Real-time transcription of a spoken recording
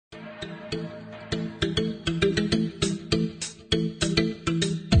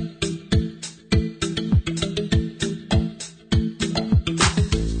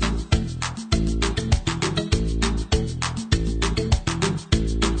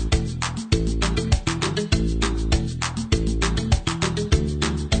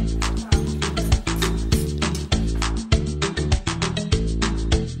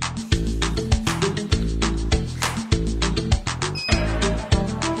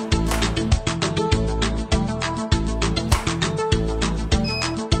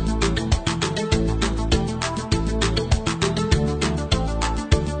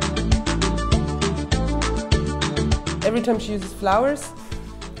time she uses flowers,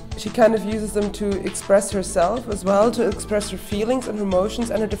 she kind of uses them to express herself as well, to express her feelings and her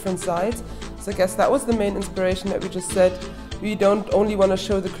emotions and her different sides. So I guess that was the main inspiration, that we just said we don't only want to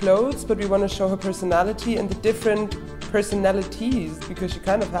show the clothes, but we want to show her personality and the different personalities, because she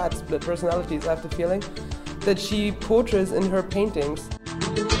kind of had split personalities, I have the feeling, that she portrays in her paintings.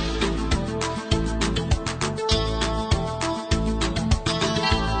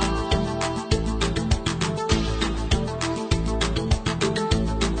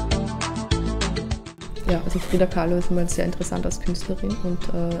 Ja, also Frida Kahlo ist immer sehr interessant als Künstlerin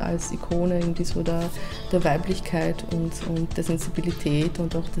und als Ikone irgendwie so der Weiblichkeit und der Sensibilität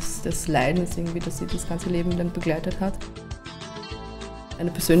und auch des Leidens irgendwie, das sie das ganze Leben lang begleitet hat.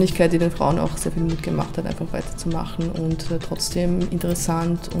 Eine Persönlichkeit, die den Frauen auch sehr viel Mut gemacht hat, einfach weiterzumachen und trotzdem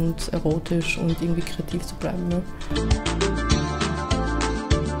interessant und erotisch und irgendwie kreativ zu bleiben. Ne?